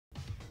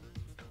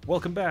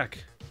Welcome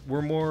back.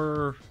 We're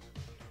more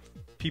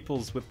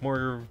peoples with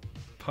more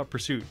Hot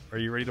Pursuit. Are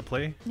you ready to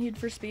play? Need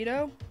for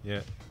Speedo?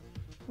 Yeah.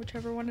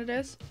 Whichever one it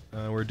is.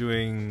 We're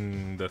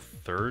doing the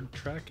third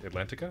track,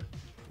 Atlantica.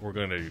 We're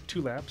going to do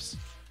 2 laps.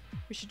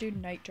 We should do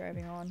night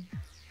driving on.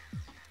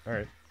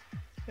 Alright. We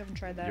haven't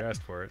tried that. You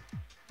asked for it.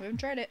 We haven't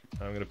tried it.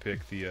 I'm going to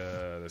pick the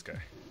this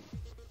guy.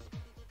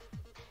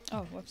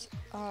 Oh, whoops.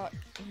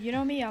 You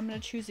know me, I'm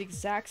gonna choose the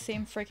exact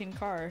same freaking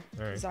car.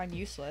 Because I'm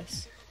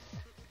useless.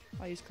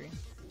 I'll use green.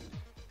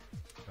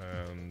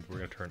 And we're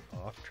going to turn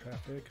off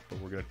traffic, but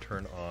we're going to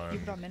turn on...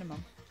 Keep it on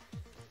minimum.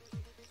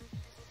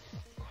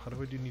 How do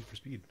I do Need for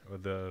Speed? Oh,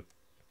 the...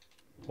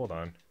 Hold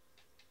on.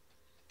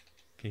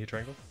 Can you hit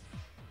triangle?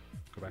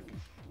 Go back.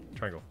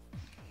 Triangle.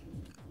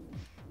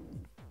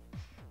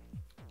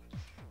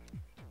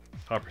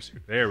 Hot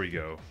Pursuit. There we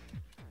go.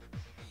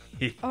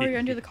 Oh, you're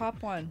gonna do the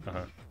cop one.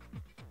 Uh-huh.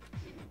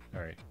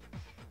 Alright.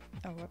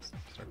 Oh, whoops.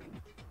 Start.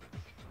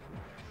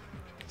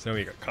 So now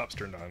we got cops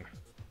turned on.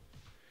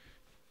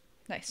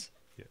 Nice.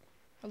 Yeah.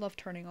 I love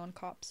turning on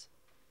cops.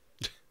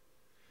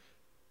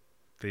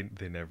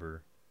 They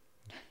never...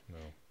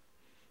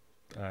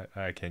 No.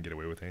 I can't get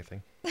away with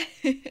anything.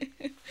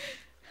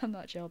 I'm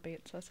not jailbait,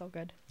 so that's all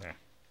good. Nah.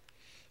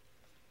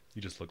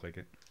 You just look like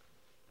it.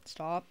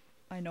 Stop.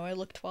 I know I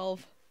look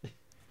 12.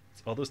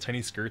 It's all those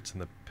tiny skirts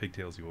and the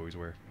pigtails you always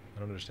wear. I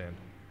don't understand.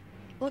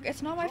 Look,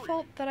 it's not my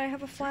fault that I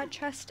have a flat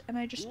chest and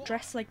I just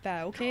dress like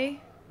that, okay?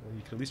 Well,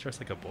 you could at least dress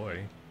like a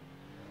boy.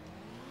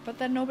 But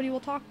then nobody will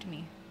talk to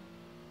me.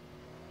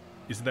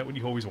 Isn't that what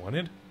you always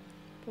wanted?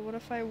 But what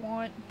if I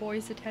want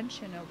boys'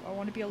 attention? I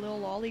want to be a little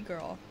lolly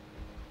girl.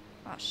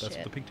 Ah, shit. That's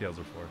what the pigtails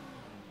are for.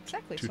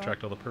 Exactly. To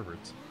attract all the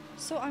perverts.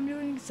 So I'm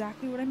doing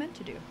exactly what I meant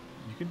to do.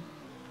 You can...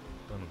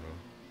 I don't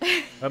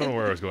know. I don't know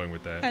where I was going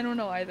with that. I don't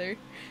know either.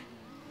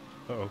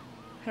 Uh-oh.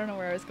 I don't know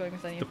where I was going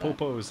with any The of that.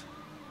 popos.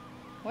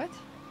 What?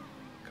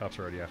 Cops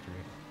are already after me.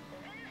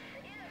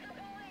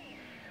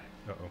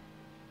 Uh-oh.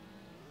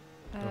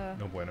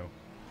 No bueno.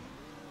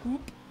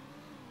 Whoop.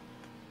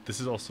 This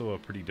is also a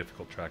pretty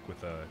difficult track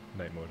with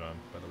night mode on,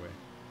 by the way.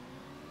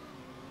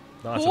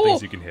 Lots Ooh. of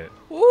things you can hit.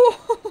 Ooh.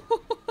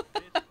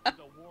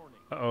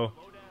 Uh-oh.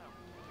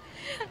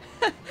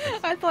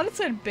 I thought it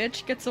said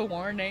bitch gets a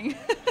warning.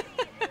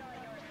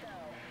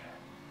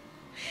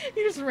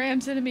 He just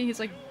rams into me.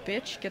 He's like,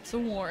 bitch gets a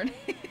warning.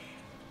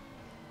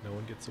 No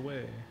one gets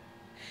away.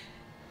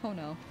 Oh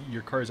no.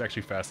 Your car is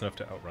actually fast enough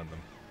to outrun them.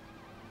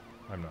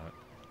 I'm not.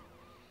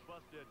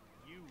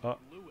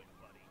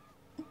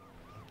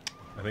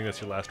 I think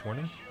that's your last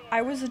warning?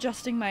 I was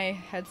adjusting my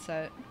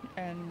headset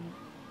and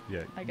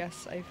Yeah. I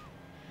guess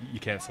You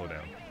can't slow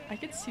down. I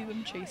could see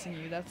them chasing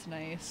you. That's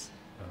nice.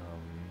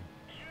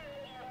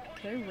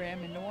 Did I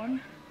ram into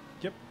one?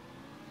 Yep.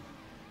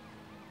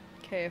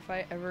 Okay, if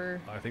I ever...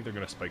 I think they're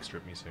going to spike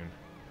strip me soon.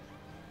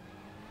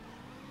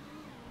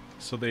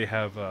 So they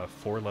have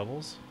 4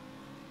 levels.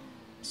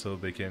 So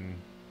they can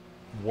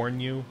warn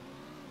you,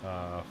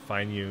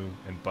 fine you,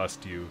 and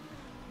bust you.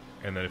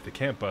 And then if they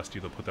can't bust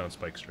you, they'll put down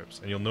spike strips.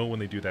 And you'll know when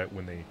they do that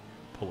when they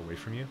pull away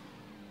from you.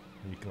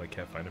 And you can, like,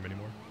 can't find them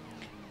anymore.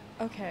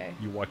 Okay.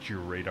 You watch your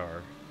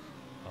radar,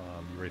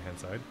 your right-hand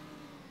side.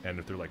 And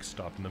if they're, like,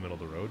 stopped in the middle of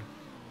the road,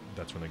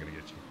 that's when they're going to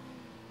get you.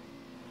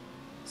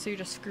 So you're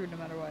just screwed no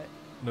matter what?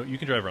 No, you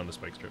can drive around the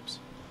spike strips.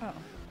 Oh.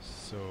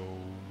 So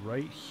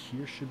right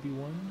here should be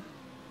one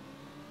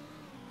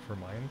for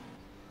mine.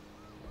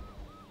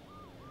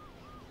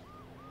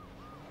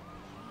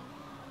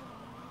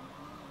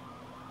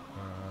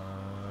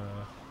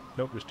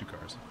 Nope, there's 2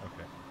 cars.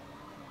 Okay.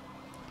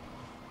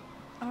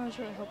 I was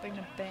really hoping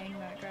to bang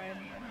that guy in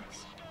the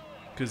ass.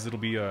 Because it'll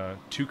be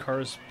 2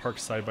 cars parked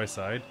side by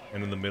side,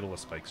 and in the middle a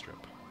spike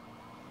strip.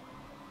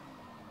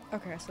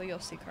 Okay, so you'll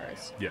see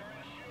cars. Yeah.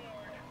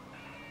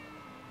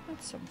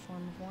 That's some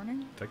form of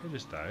warning. Did that guy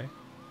just die?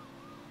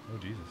 Oh,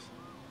 Jesus.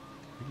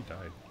 I think he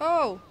died.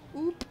 Oh!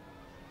 Oop!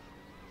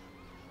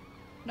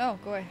 No,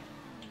 go away.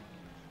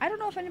 I don't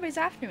know if anybody's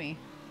after me.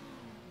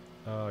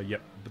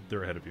 Yep, but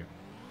they're ahead of you.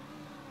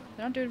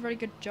 They're not doing a very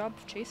good job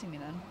of chasing me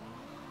then.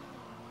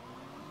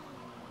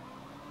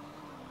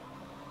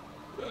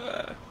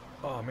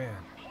 Oh, man.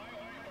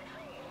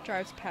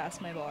 Drives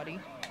past my body.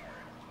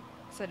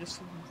 So I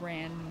just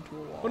ran into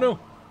a wall. Oh, no!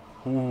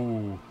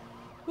 Ooh.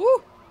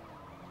 Woo!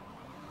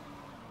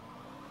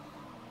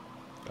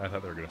 I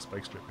thought they were going to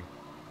spike strip me.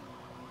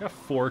 I got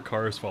 4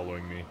 cars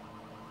following me.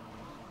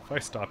 If I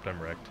stopped,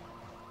 I'm wrecked.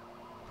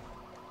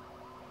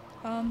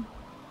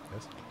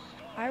 Yes?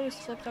 I was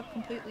flipped up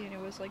completely and it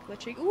was like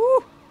glitching.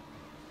 Ooh!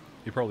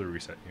 He probably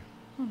reset you.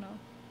 Oh no.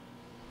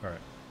 Alright.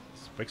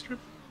 Spike strip?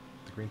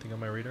 The green thing on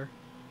my radar?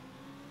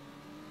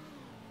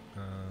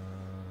 What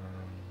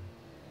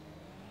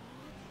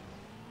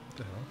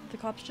the hell? The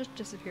cops just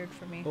disappeared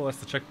from me. Oh, that's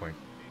the checkpoint.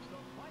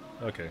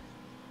 Okay.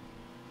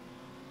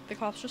 The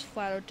cops just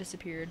flat out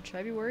disappeared. Should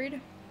I be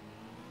worried?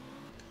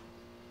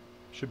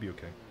 Should be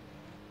okay.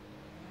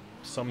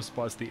 Some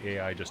spots the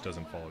AI just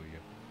doesn't follow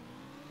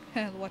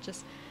you. Watch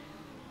this.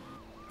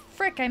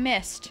 Frick, I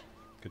missed.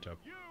 Good job.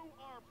 You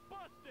are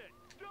busted.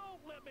 Don't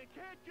let me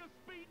catch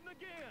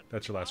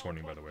That's your last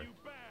warning, by the way.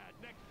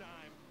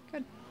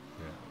 Good.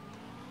 Yeah.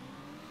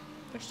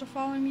 They're still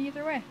following me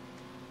either way.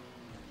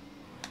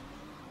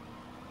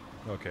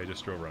 Okay,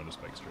 just drove around a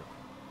spike strip.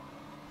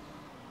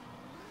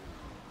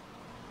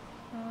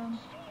 No,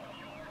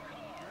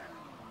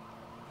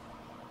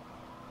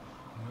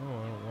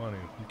 I don't want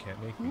to. You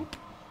can't make me.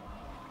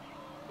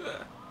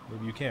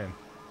 Maybe you can,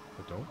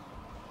 but don't.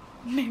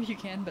 Maybe you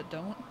can, but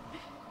don't.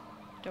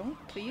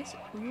 Don't, please.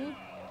 Ooh.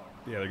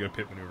 Yeah, they're gonna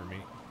pit maneuver me.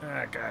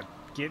 Ah, God.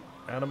 Get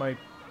out of my...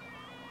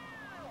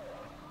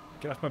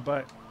 Get off my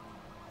butt.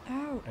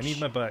 Ouch. I need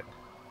my butt.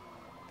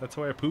 That's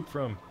where I poop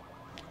from.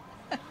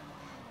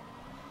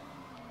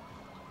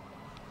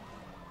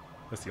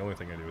 That's the only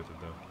thing I do with it,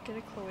 though. Get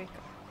a cloaca.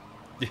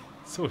 Yeah,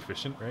 so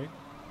efficient, right?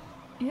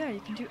 Yeah, you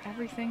can do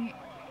everything.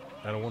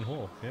 Out of one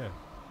hole, yeah.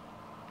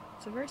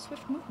 It's a very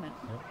swift movement.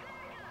 Yep.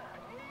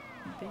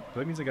 But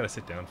that means I gotta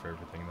sit down for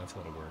everything, and that's a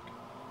lot of work.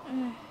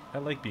 I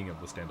like being able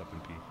to stand up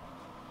and pee.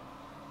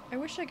 I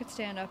wish I could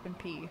stand up and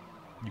pee.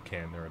 You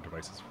can, there are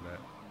devices for that.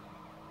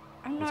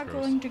 I'm That's not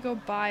gross. going to go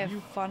buy a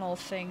funnel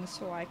thing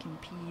so I can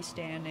pee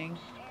standing.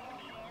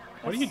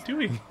 What are you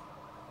doing?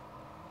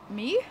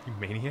 Me? You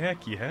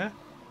maniac, yeah?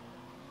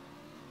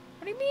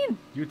 What do you mean?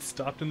 You had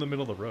stopped in the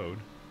middle of the road.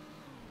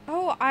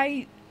 Oh,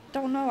 I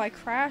don't know. I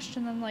crashed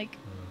and then, like,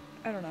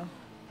 I don't know.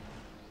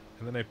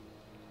 And then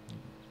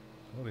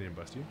Oh, they didn't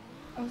bust you?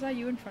 Oh, was that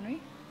you in front of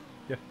me?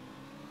 Yeah.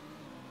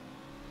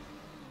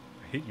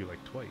 I hit you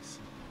like twice.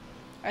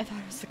 I thought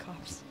it was the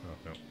cops.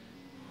 Oh, no.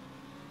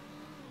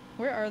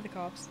 Where are the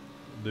cops?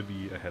 They'd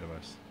be ahead of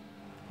us.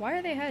 Why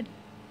are they ahead?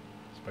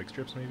 Spike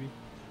strips, maybe?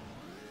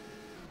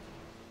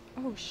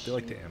 Oh, shit. They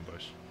like to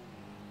ambush.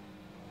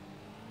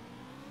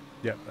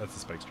 Yeah, that's the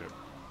spike strip.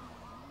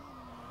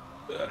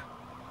 Ugh.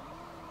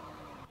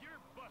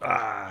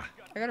 Ah!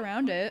 I got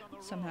around it,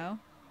 somehow.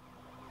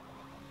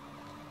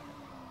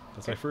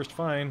 That's my first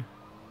fine.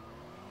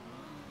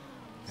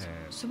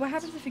 So what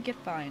happens if you get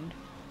fined?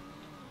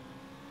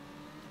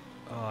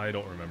 Oh, I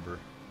don't remember.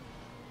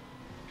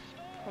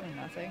 Probably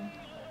nothing.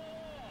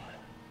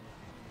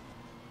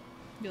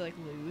 You, like,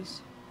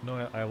 lose.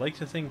 No, I like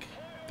to think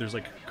there's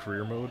like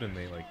career mode and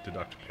they like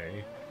deduct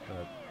pay.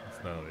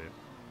 That's not it.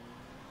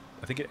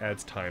 I think it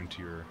adds time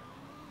to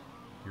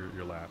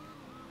your lap.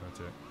 That's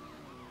it.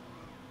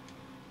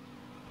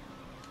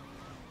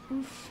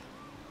 Oof.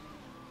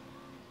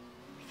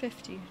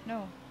 50.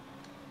 No.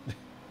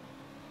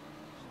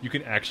 You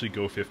can actually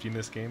go 50 in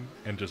this game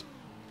and just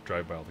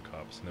drive by all the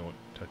cops and they won't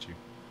touch you.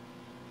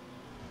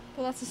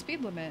 Well, that's the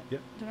speed limit.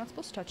 Yep. They're not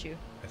supposed to touch you.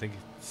 I think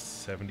it's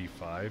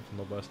 75 and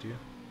they'll bust you.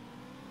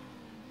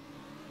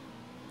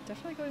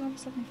 Definitely going over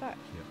 75.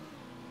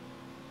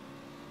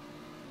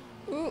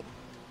 Yep. Ooh.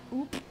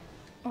 Oop.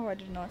 Oh, I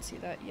did not see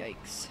that.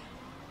 Yikes.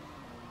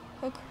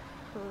 Hook.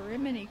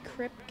 Criminy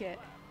Cricket.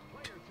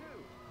 Do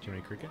you want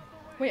any cricket?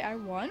 Wait, I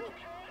won?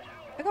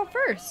 I got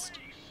first.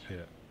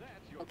 Yeah.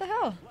 What the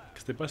hell?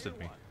 Because they busted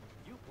me.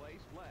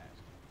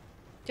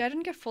 Yeah, I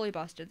didn't get fully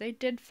busted. They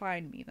did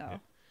find me, though. Yeah.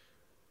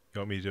 You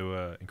want me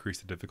to increase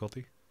the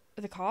difficulty?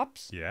 The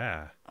cops?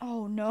 Yeah.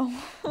 Oh, no.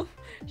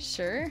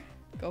 Sure.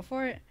 Go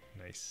for it.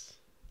 Nice.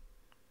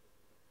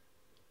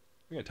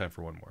 We got time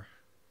for one more.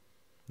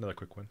 Another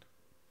quick one.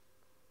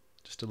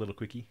 Just a little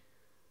quickie.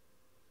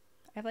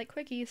 I like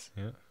quickies.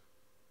 Yeah.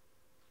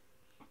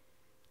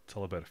 It's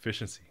all about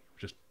efficiency.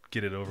 Just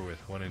get it over with,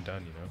 one and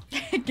done, you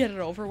know? Get it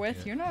over with?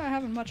 Yeah. You're not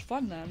having much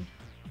fun then.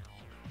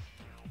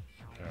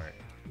 Alright.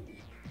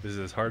 This is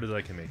as hard as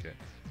I can make it.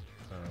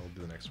 We'll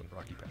do the next one,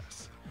 Rocky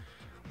Pass.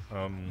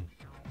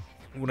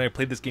 When I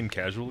played this game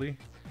casually,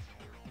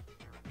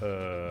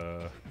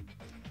 there's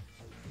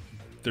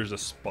a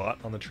spot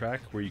on the track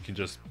where you can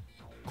just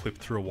clip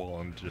through a wall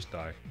and just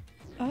die.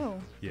 Oh.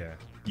 Yeah.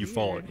 You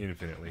fall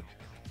infinitely.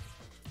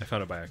 I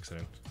found it by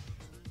accident.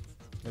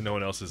 And no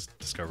one else has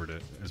discovered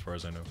it, as far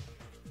as I know.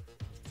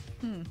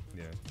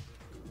 Yeah.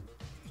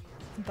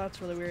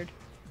 That's really weird.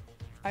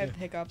 I have the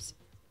hiccups.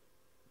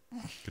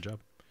 Good job.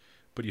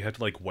 But you had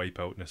to like wipe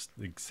out in a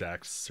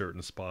exact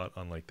certain spot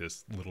on like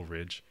this little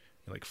ridge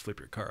and like flip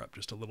your car up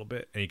just a little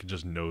bit and you can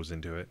just nose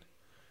into it.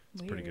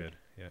 It's pretty good.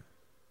 Yeah.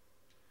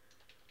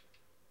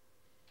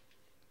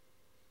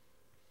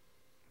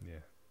 Yeah.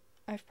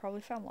 I've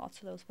probably found lots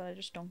of those, but I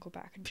just don't go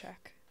back and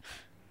check.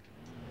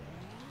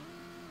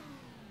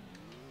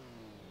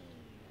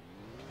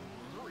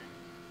 3,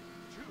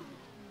 2,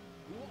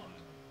 1,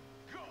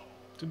 go!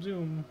 Zoom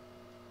zoom.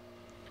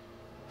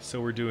 So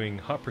we're doing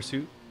Hot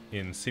Pursuit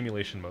in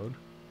simulation mode.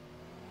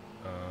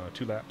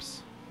 2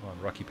 laps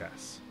on Rocky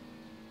Pass.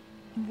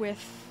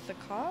 With the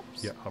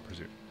cops? Yeah, Hot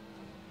Pursuit.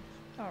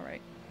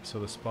 Alright. So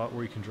the spot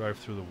where you can drive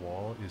through the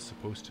wall is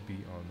supposed to be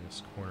on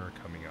this corner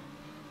coming up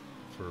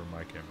for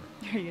my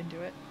camera. Are you gonna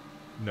do it?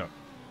 No.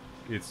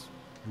 It's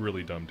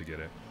really dumb to get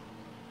it.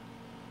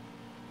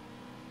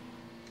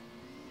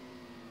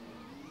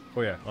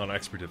 Oh yeah, on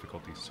expert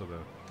difficulty, so the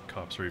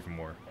cops are even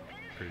more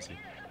crazy.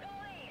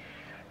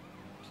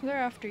 So they're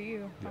after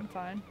you. Yeah. I'm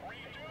fine.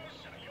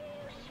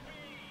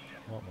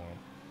 Womp womp.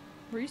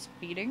 Were you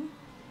speeding?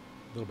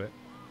 A little bit.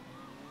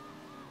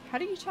 How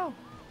do you tell?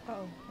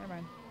 Oh, never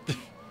mind.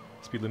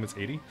 Speed limit's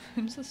 80.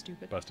 I'm so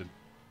stupid. Busted.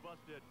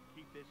 Busted.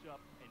 Keep this up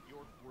and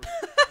you're through.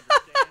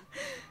 Understand?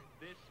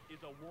 This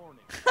is a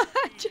warning.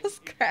 I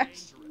just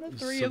crashed the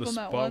three So of the them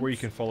at spot once. where you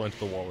can fall into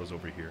the wall is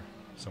over here,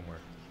 somewhere,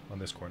 on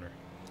this corner.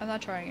 I'm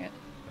not trying it.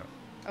 No.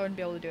 I wouldn't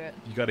be able to do it.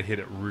 You got to hit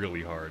it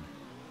really hard,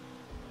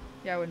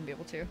 Yeah, I wouldn't be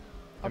able to. I'll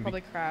And be-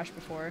 probably crash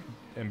before.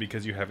 and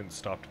because you haven't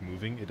stopped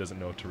moving, it doesn't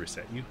know to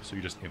reset you, so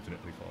you just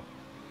infinitely fall.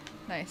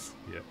 Nice.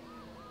 Yeah.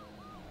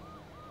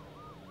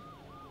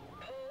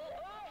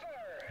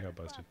 You got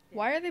busted.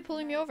 Why are they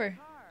pulling me over?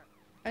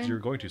 Because you were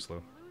going too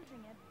slow.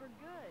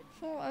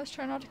 Well, I was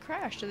trying not to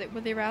crash.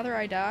 Would they rather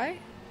I die?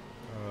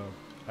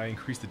 I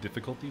increased the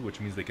difficulty, which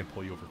means they can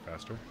pull you over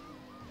faster.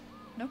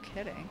 No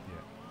kidding.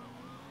 Yeah.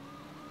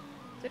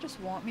 They just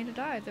want me to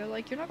die. They're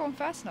like, you're not going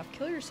fast enough.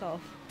 Kill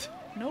yourself.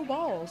 No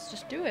balls.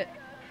 Just do it.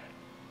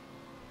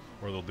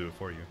 Or they'll do it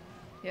for you.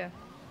 Yeah.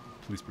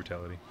 Police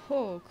brutality.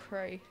 Oh,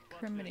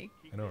 criminy.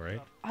 I know,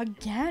 right?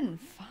 Again,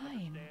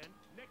 fine.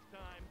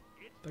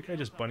 That guy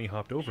just bunny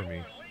hopped over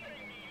me.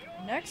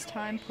 Next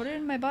time, put it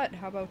in my butt.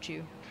 How about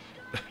you?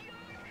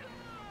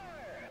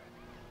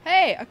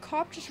 Hey, a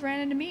cop just ran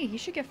into me. He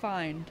should get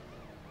fined.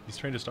 He's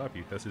trying to stop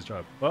you. That's his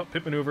job. Oh,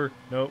 pit maneuver.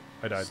 No,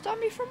 I died. Stop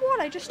me from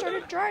what? I just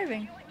started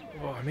driving.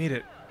 Oh, I made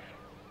it.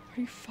 Are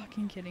you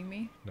fucking kidding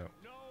me? No.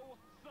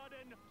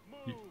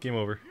 Game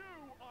over.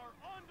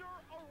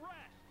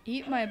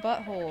 Eat my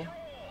butthole.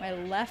 My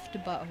left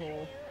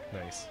butthole.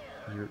 Nice.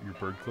 Your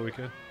bird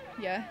cloaca?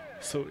 Yeah.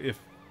 So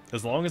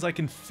as long as I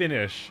can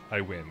finish, I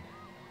win.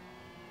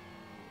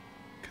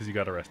 Because you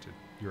got arrested.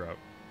 You're out.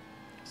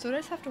 So do I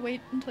just have to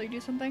wait until you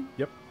do something?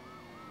 Yep.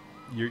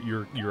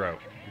 You're out.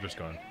 You're just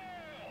gone.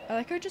 I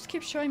like how it just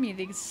keeps showing me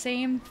the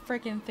same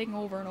freaking thing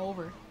over and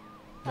over.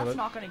 No, That's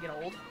not gonna get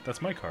old. That's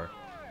my car.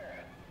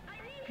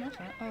 No, it's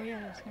not. Oh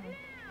yeah, that's fine.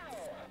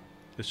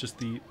 It's just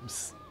the...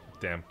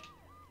 Damn.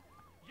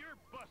 You're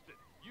busted.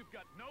 You've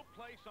got no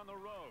place on the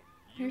road.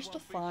 You're You still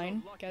won't be so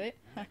fine. lucky Get it?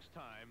 Next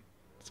time.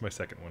 It's my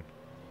second one.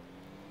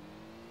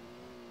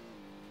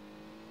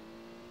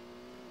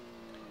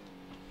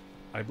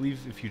 I believe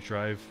if you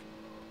drive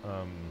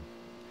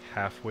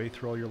halfway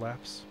through all your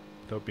laps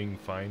without being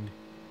fined,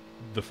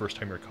 the first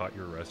time you're caught,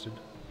 you're arrested.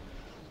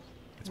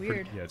 It's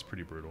Weird. Yeah, it's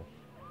pretty brutal.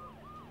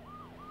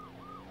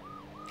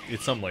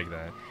 It's something like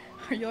that.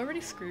 Are you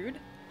already screwed?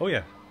 Oh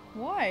yeah,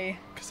 Why?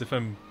 because if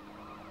I'm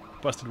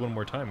busted one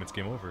more time, it's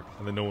game over,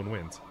 and then no one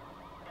wins.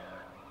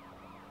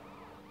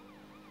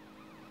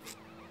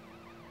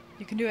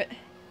 You can do it.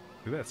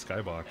 Look at that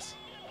skybox,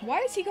 Why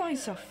is he going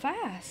so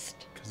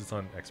fast? because it's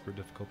on expert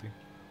difficulty.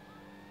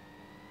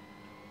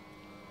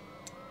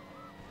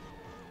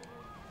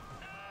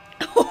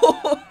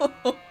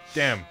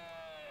 Damn.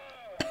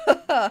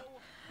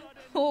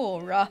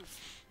 Oh,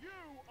 rough. You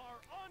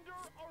are under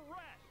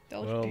arrest. That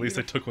looked Well, at least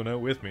I beautiful. took one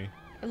out with me.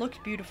 It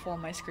looked beautiful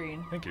on my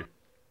screen. Thank you.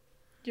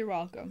 You're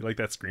welcome. You like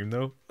that scream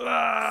though?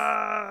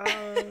 Ah!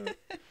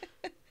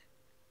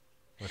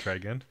 Wanna try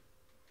again?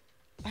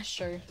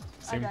 Sure.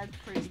 Same- I died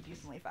pretty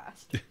decently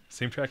fast.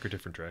 Same track or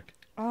different track?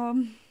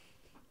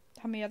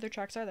 How many other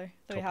tracks are there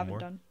that we Couple haven't more.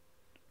 done?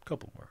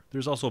 Couple more.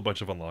 There's also a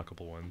bunch of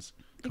unlockable ones.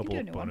 can Couple do a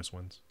of new one. bonus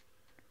ones.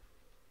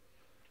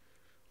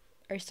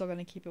 Are you still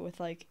gonna keep it with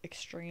like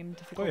extreme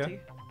difficulty?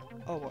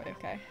 Oh boy,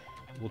 okay.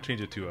 We'll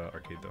change it to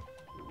arcade though.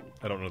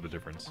 I don't know the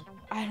difference.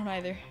 I don't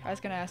either. I was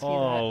gonna ask you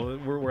Oh,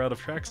 we're out of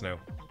tracks now.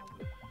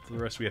 So the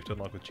rest we have to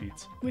unlock with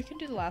cheats. that. We can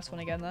do the last one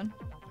again then.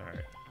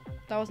 Alright.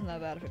 That wasn't that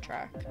bad of a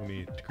track. Let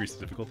me decrease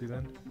the difficulty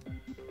then.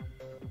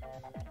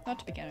 Not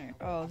to beginner.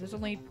 Oh, there's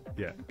only.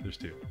 Yeah, there's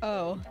two.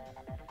 Oh.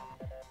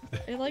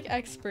 I like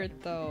expert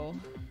though.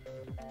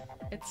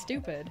 It's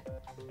stupid.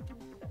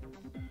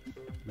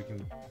 We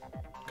can...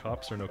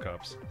 Cops or no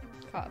cops?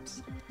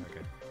 Cops.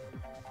 Okay.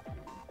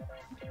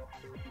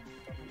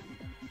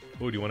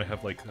 Oh, do you want to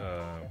have like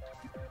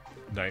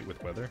night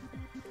with weather?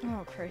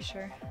 Oh, Christ,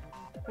 sure.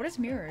 What is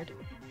mirrored?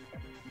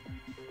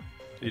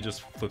 It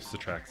just flips the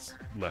tracks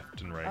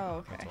left and right.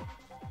 Oh, That's okay.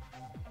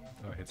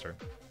 all. Oh, hit start.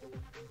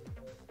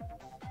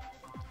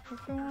 What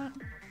if I want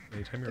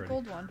Anytime the you're ready.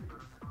 gold one?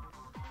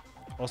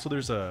 Also,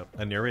 there's a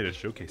narrated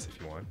showcase if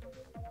you want.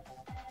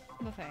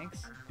 No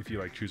thanks. If you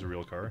like choose a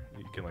real car,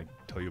 it can like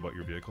tell you about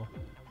your vehicle.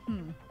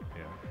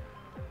 Yeah.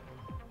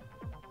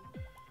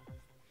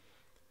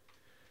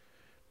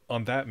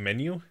 On that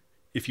menu,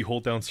 if you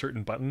hold down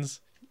certain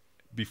buttons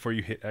before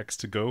you hit X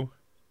to go,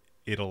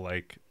 it'll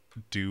like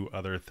do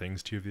other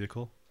things to your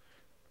vehicle.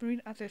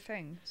 Read other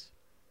things.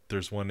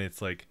 There's one,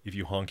 it's like if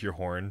you honk your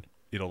horn,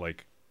 it'll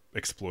like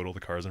explode all the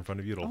cars in front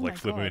of you. It'll Oh like my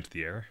flip them God. into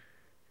the air.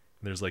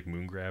 And there's like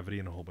moon gravity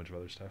and a whole bunch of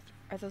other stuff.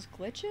 Are those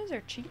glitches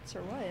or cheats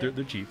or what?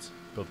 They're cheats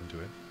built into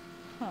it.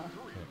 Huh.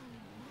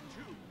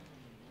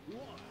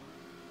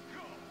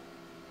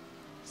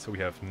 So we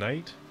have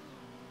night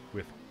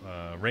with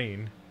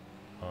rain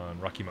on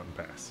Rocky Mountain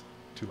Pass.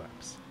 2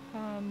 laps.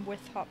 With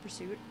Hot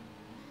Pursuit.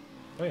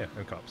 Oh yeah,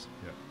 and cops.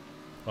 Yeah.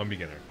 On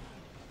beginner.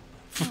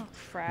 Oh,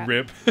 crap.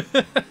 Rip.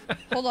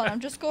 Hold on, I'm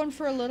just going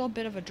for a little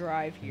bit of a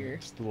drive here.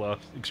 Just a little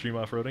extreme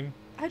off-roading.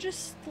 I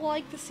just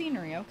like the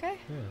scenery, okay?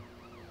 Yeah.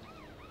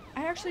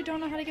 I actually don't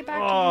know how to get back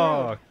to the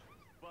Oh, road.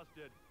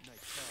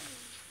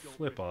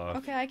 flip off.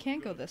 Okay, I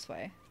can't go this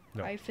way.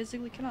 No. I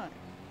physically cannot.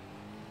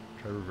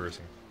 Try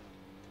reversing.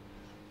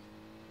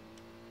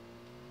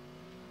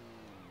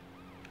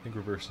 I think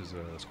reverse is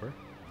a square.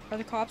 Are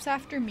the cops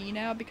after me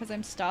now because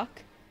I'm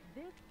stuck?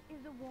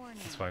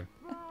 It's fine.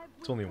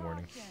 It's only a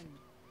warning.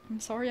 I'm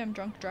sorry I'm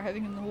drunk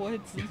driving in the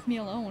woods. Leave me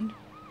alone.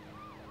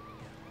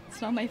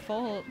 It's not my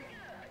fault.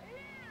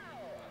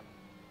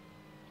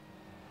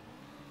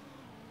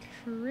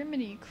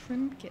 Criminy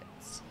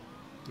Crimkits.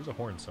 There's a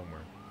horn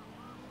somewhere.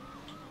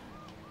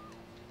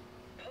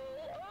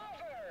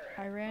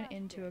 I ran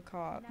into a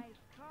cop.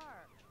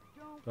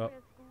 Oh.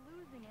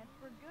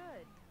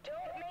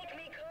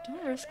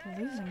 Don't risk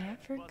losing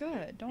it for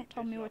good. Don't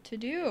tell me what to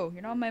do.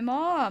 You're not my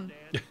mom.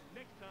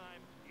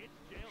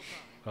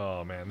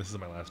 Oh man, this is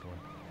my last one.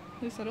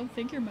 At least I don't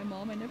think you're my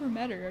mom. I never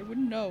met her. I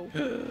wouldn't know.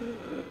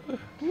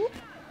 Whoop.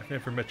 I've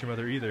never met your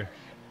mother either.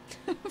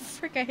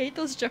 Frick, I hate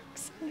those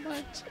jokes so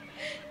much.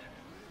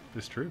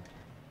 It's true.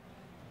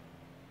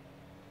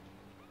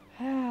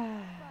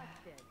 It's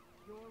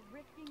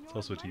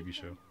also a TV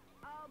show.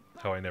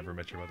 How I Never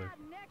Met Your Mother.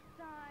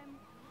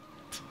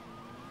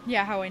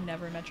 Yeah, How I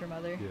Never Met Your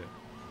Mother. Yeah.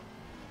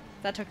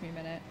 That took me a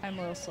minute. I'm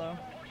a little slow.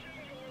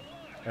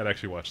 I'd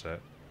actually watch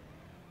that.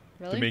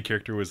 Really? The main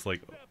character was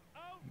like,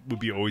 would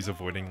be always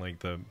avoiding like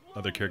the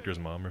other character's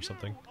mom or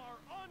something.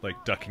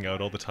 Like ducking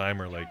out all the time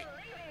or like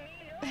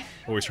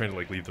always trying to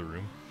like leave the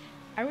room.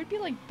 I would be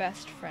like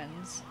best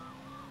friends.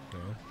 Yeah.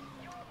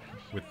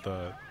 With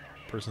the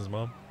person's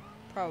mom?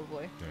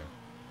 Probably. Yeah.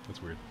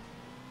 That's weird.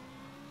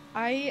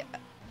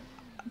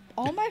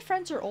 All my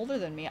friends are older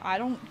than me. I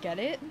don't get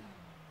it.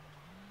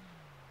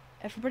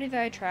 Everybody that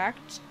I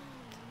attract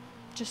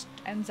just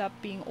ends up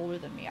being older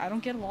than me. I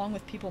don't get along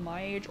with people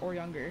my age or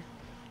younger.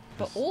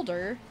 But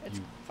older, it's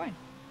fine.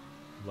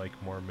 Like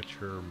more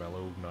mature,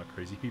 mellow, not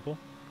crazy people?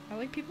 I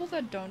like people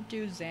that don't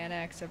do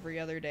Xanax every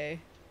other day.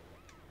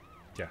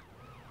 Yeah.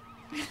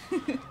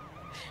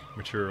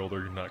 Mature,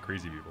 older, not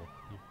crazy people.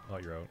 Oh,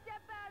 you're out.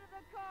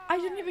 I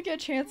didn't even get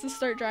a chance to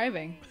start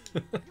driving.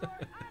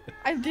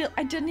 I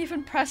didn't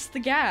even press the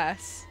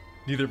gas.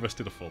 Neither of us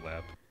did a full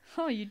lap.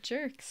 Oh, you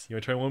jerks. You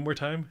want to try one more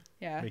time?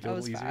 Yeah, Make it that a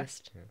was little easier?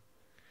 fast. Yeah.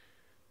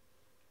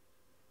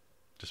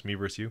 Just me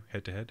versus you,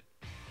 head to head?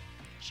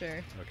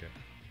 Sure. Okay.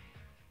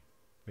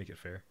 Make it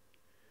fair.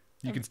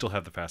 You can still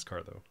have the fast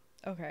car, though.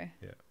 Okay.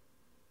 Yeah.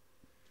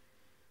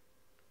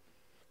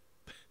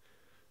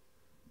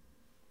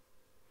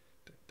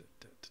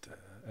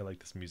 I like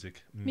this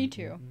music. Me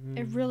too.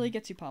 It really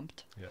gets you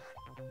pumped. Yeah.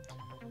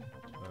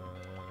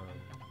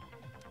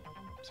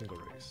 Single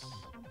race.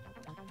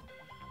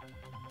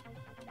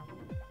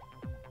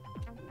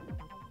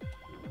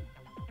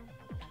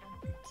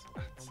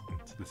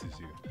 This is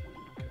you.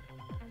 Okay.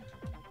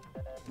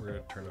 We're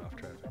gonna turn off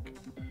traffic.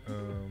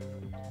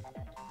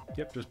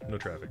 Yep, just no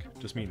traffic.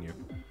 Just me and you.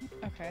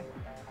 Okay.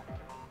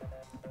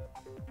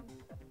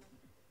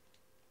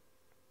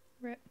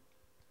 Rip.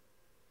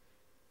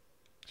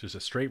 It's just a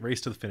straight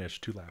race to the finish,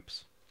 2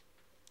 laps.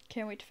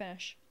 Can't wait to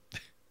finish.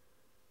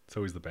 It's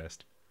always the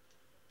best.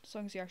 As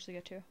long as you actually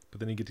get to. But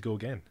then you get to go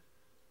again.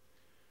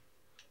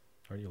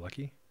 Aren't you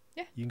lucky?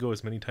 Yeah. You can go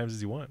as many times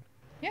as you want.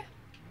 Yeah.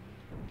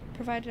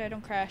 Provided I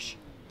don't crash.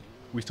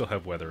 We still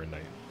have weather and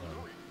night.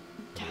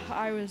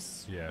 I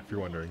was... Yeah, if you're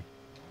wondering.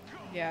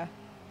 Yeah.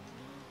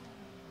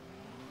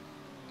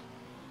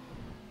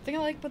 The thing I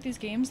like about these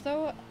games,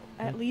 though,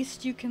 at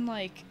least you can,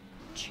 like,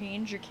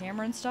 change your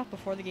camera and stuff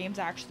before the game's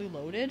actually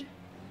loaded.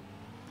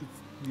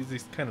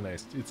 It's kind of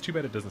nice. It's too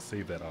bad it doesn't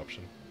save that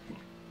option.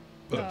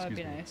 Oh, that'd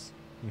be nice.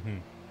 Mm-hmm.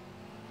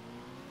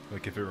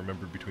 Like if it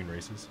remembered between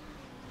races.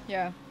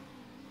 Yeah.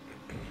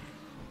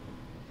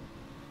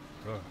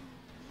 Oh,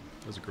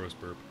 that was a gross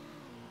burp.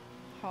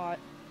 Hot.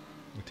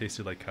 It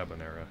tasted like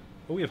carbonara.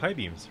 Oh, we have high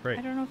beams, right?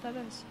 I don't know what that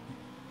is.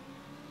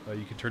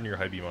 You can turn your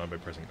high beam on by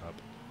pressing up.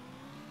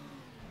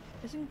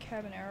 Isn't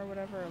carbonara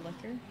whatever a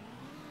liquor?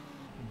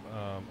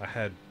 I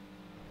had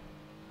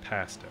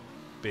pasta,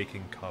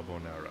 bacon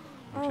carbonara,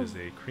 which is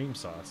a cream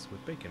sauce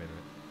with bacon in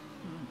it.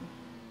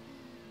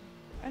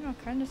 I don't know,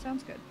 kind of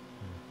sounds good.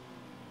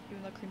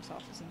 Even though cream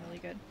sauce isn't really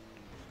good.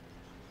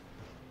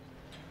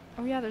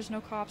 Oh yeah, there's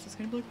no cops. It's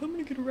gonna be like, I'm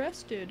gonna get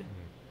arrested.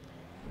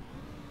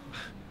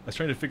 I was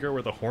trying to figure out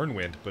where the horn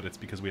went, but it's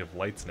because we have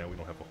lights now, we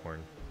don't have a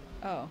horn.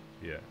 Oh.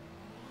 Yeah.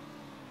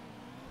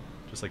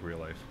 Just like real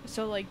life.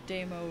 So like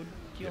day mode,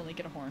 you only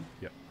get a horn.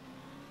 Yep.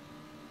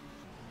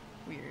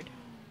 Weird.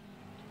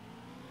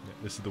 Yeah,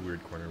 this is the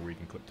weird corner where you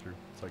can clip through.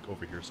 It's like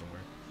over here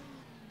somewhere.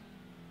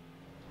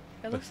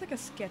 It looks like a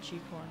sketchy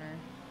corner.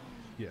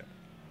 Yeah.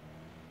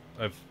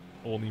 I've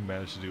only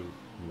managed to do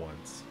it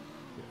once.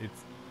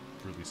 It's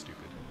really stupid.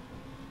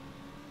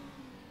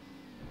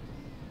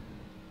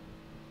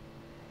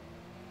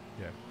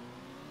 Yeah.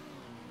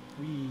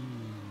 Whee!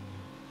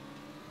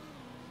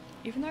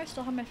 Even though I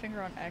still have my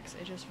finger on X,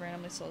 it just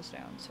randomly slows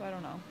down, so I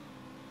don't know.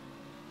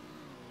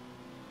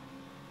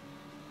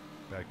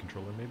 Bad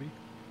controller, maybe?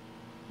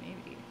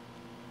 Maybe.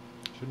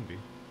 Shouldn't be.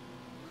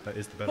 That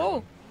is the better Oh!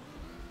 one.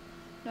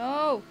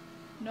 No!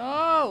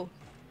 No!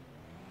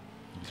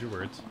 Use your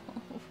words.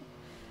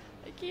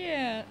 I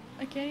can't.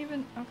 I can't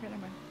even. Okay, never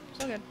mind.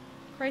 It's all good.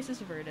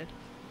 Crisis averted.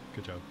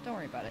 Good job. Don't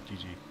worry about it.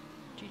 GG.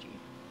 GG.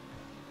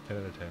 10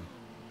 out of 10.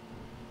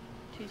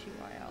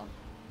 TTYL.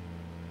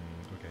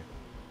 Okay.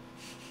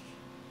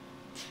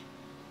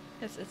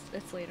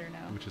 It's later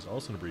now. Which is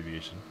also an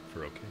abbreviation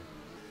for okay.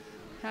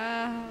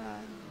 Ah.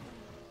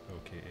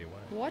 O-K-A-Y.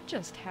 What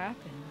just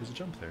happened? There's a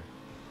jump there.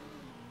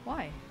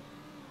 Why?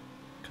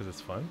 Because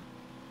it's fun?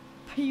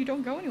 But you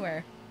don't go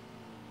anywhere.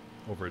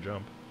 Over a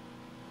jump.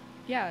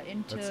 Yeah,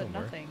 into That's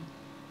somewhere. nothing.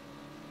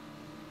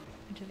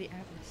 Into the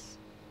abyss.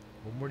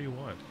 What more do you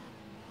want?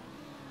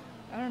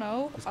 I don't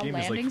know. This A game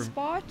is like landing from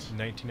spot?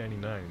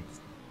 1999. It's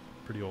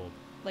pretty old.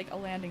 Like a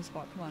landing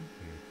spot. Come on.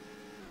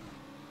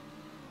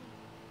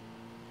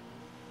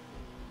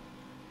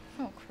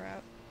 Oh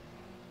crap.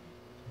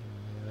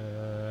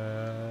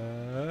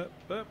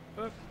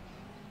 Up.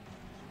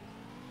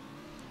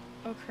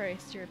 Oh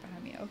Christ, you're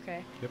behind me.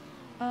 Okay. Yep.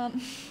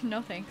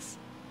 No thanks.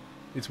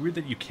 It's weird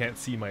that you can't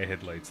see my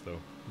headlights though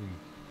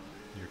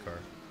in your car.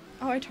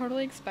 Oh, I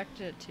totally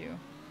expected it to.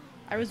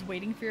 I was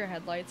waiting for your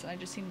headlights and I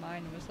just seen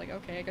mine and was like,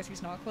 okay, I guess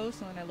he's not close.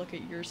 And then I look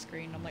at your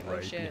screen and I'm like, Right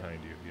oh shit. behind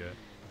you,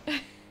 yeah.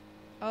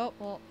 Oh,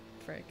 well,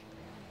 frick.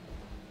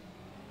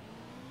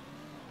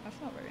 That's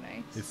not very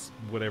nice. It's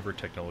whatever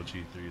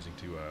technology they're using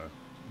to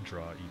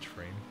draw each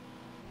frame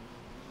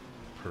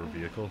per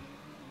vehicle.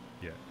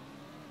 Yeah.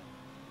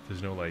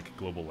 There's no like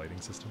global lighting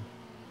system.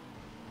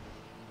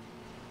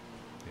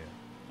 Yeah.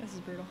 This is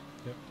brutal.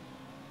 Yep.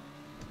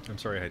 I'm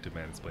sorry I had to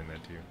mansplain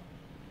that to you.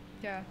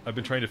 Yeah. I've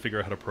been trying to figure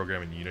out how to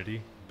program in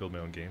Unity, build my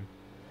own game.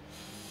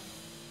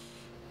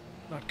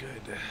 Not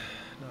good.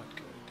 Not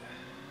good.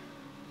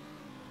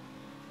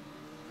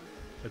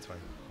 That's fine.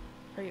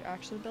 Are you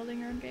actually building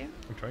your own game?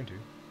 I'm trying to.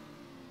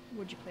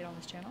 Would you play it on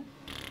this channel?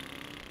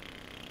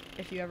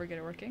 If you ever get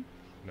it working?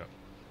 No.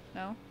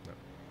 No? No.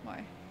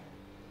 Why?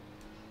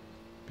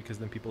 Because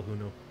then people who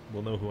know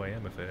will know who I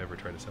am if I ever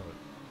try to sell it.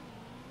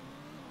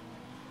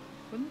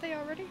 Wouldn't they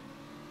already?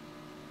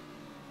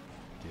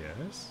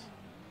 Yes?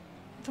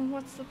 Then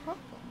what's the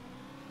problem?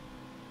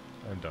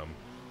 I'm dumb.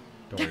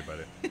 Don't worry about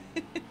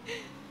it.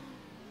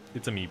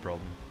 It's a me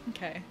problem.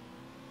 Okay.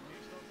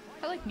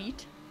 I like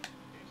meat.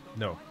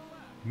 No.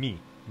 Me.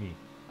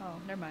 Oh,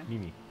 never mind. Me.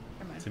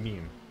 Never mind. It's a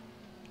meme.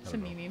 It's I a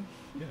don't know. meme.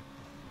 Yeah.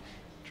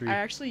 True. I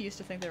actually used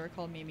to think they were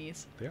called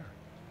memes. They are.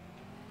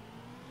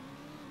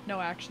 No,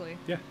 actually.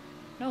 Yeah.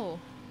 No.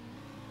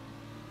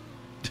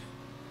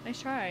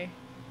 Nice try.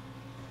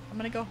 I'm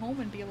gonna go home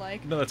and be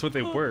like... No, that's what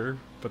they were,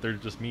 but they're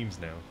just memes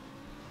now.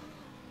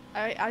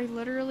 I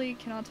literally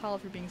cannot tell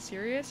if you're being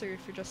serious or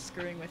if you're just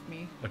screwing with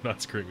me. I'm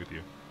not screwing with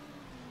you.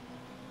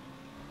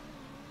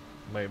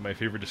 My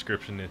favorite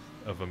description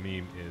of a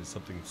meme is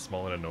something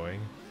small and annoying.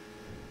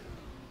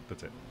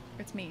 That's it.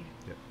 It's me.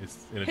 Yeah,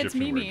 it's an It's Egyptian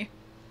Mimi. word.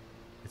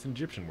 It's an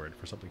Egyptian word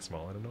for something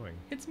small and annoying.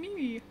 It's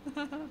Mimi.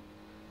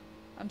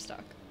 I'm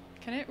stuck.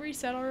 Can it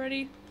reset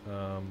already?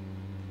 I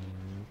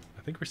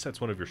think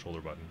reset's one of your shoulder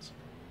buttons.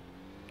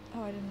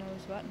 Oh, I didn't know it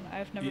was a button.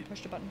 I've never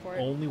pushed a button for it.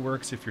 Only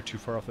works if you're too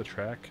far off the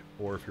track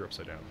or if you're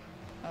upside down.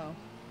 Oh.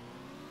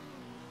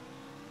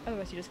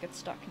 Otherwise you just get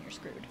stuck and you're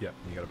screwed. Yeah,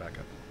 you gotta back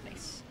up.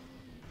 Nice.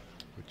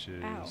 Which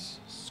is Ow.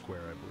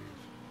 square, I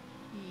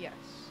believe. Yes.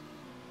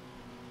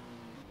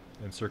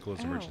 And circle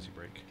is Ow. emergency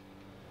brake,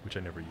 which I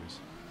never use.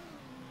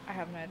 I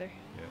haven't either.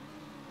 Yeah.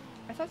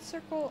 I thought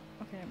circle...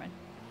 Okay, never mind.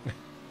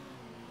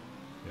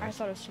 I Yes?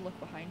 thought it was to look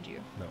behind you.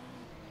 No.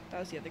 That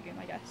was the other game,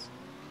 I guess.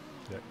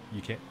 Yeah,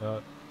 you can't. L1.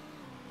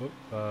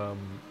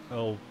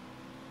 Oh,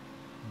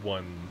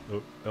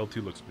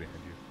 L2 looks behind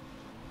you,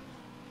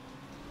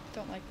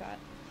 Don't like that.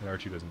 and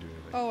R2 doesn't do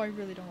anything. Oh, I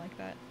really don't like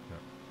that. No.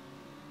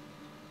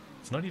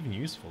 It's not even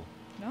useful.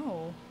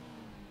 No.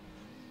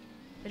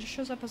 It just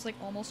shows up as like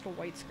almost a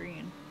white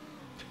screen.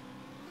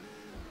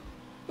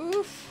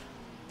 Oof.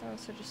 That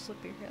was such a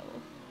slippery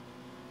hill.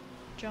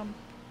 Jump.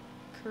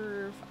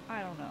 Curve.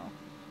 I don't know.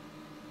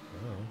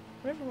 Oh.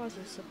 Whatever it was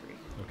slippery.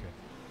 Okay.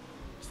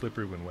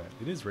 Slippery when wet.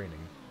 It is raining.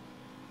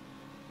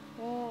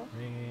 Well,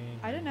 Rain.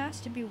 I didn't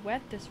ask to be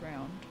wet this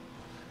round.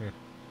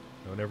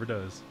 No, it never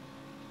does.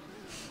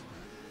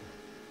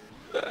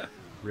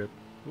 Rip.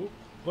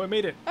 Oh, I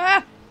made it.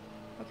 Ah!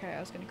 Okay, I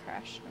was gonna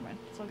crash. Never mind.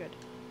 It's all good.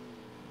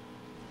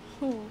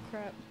 Oh,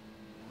 crap.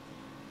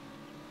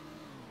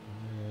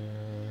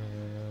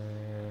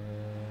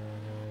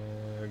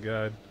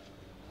 God.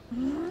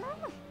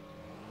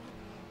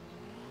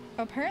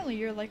 Apparently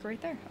you're like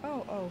right there.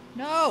 Oh,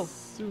 no!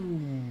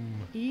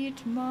 Zoom.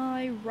 Eat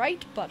my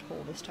right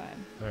butthole this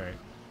time. Alright.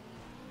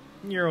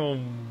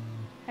 Nyom.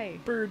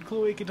 Hey. Bird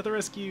cloaca to the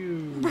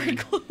rescue.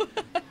 Bird glue.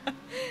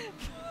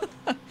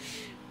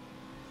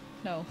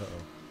 No.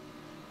 Uh-oh.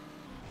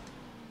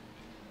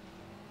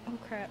 Oh,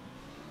 crap.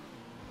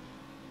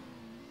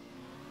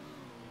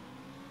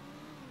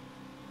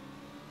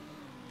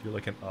 You're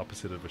like an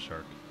opposite of a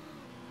shark,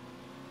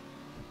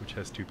 which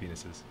has two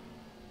penises.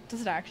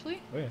 Does it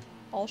actually? Oh yeah.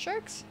 All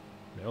sharks?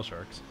 Male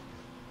sharks.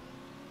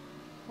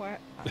 What?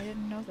 I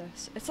didn't know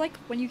this. It's like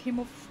when you came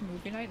over for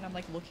movie night and I'm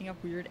like looking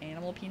up weird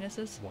animal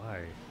penises.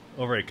 Why?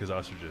 Oh, right, because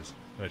ostriches.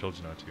 I told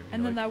you not to.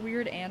 And then that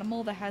weird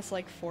animal that has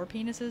like 4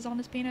 penises on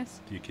his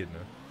penis. The echidna.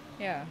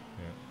 Yeah.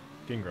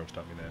 Yeah. Game Grumps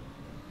taught me that.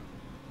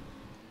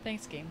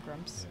 Thanks, Game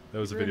Grumps. Yeah. That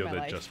was a Ruined video my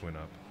that life. just went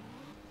up.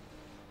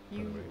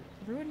 You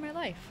ruined my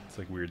life. It's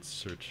like weird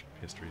search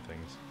history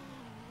things.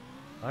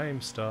 I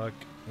am stuck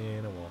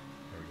in a wall.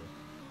 There we go.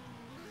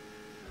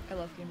 I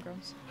love Game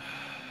Grumps.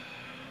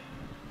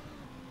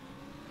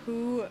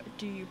 Who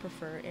do you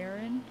prefer,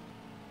 Aaron?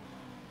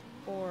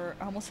 Or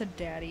I almost said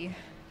Daddy.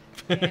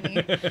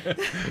 Danny.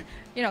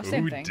 You know,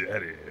 same Ooh, thing.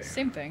 Daddy.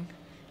 Same thing.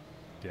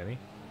 Danny?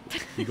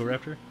 Eagle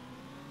Raptor?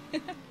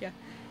 Yeah.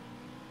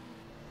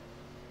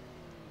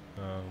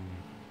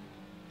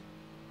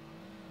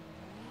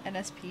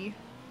 NSP.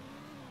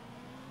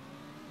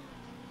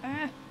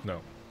 Ah.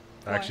 No.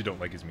 I Why? actually don't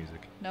like his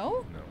music.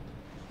 No? No.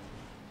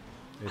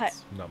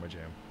 It's not my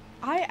jam.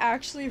 I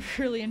actually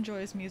really enjoy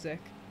his music.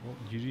 Well,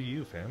 you do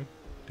you, fam.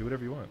 Do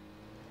whatever you want.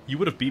 You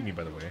would have beat me,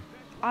 by the way.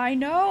 I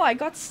know, I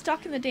got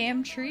stuck in the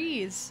damn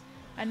trees.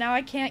 And now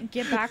I can't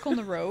get back on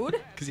the road.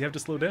 Because you have to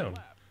slow down.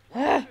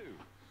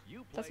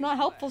 That's not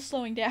helpful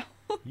slowing down.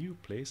 You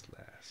placed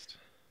last.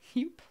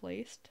 You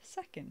placed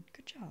second.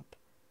 Good job.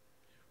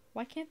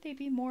 Why can't they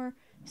be more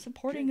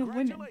supporting of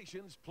women?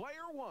 Congratulations,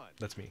 player 1.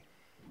 That's me.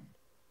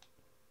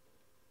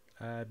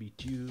 I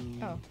beat you.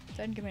 Oh,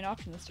 didn't give me an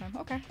option this time.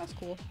 Okay, that's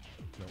cool.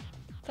 No.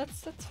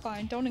 That's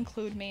fine. Don't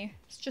include me.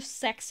 It's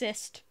just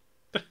sexist.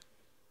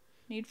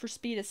 Need for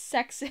Speed is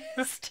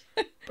sexist.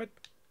 But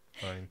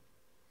fine.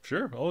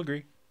 Sure, I'll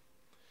agree.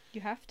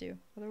 You have to.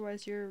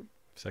 Otherwise you're...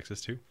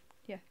 Sexist too?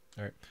 Yeah.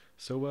 Alright.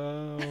 So,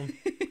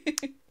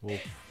 we'll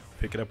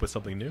pick it up with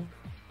something new?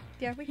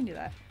 Yeah, we can do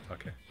that.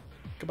 Okay.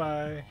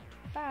 Goodbye.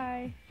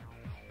 Bye.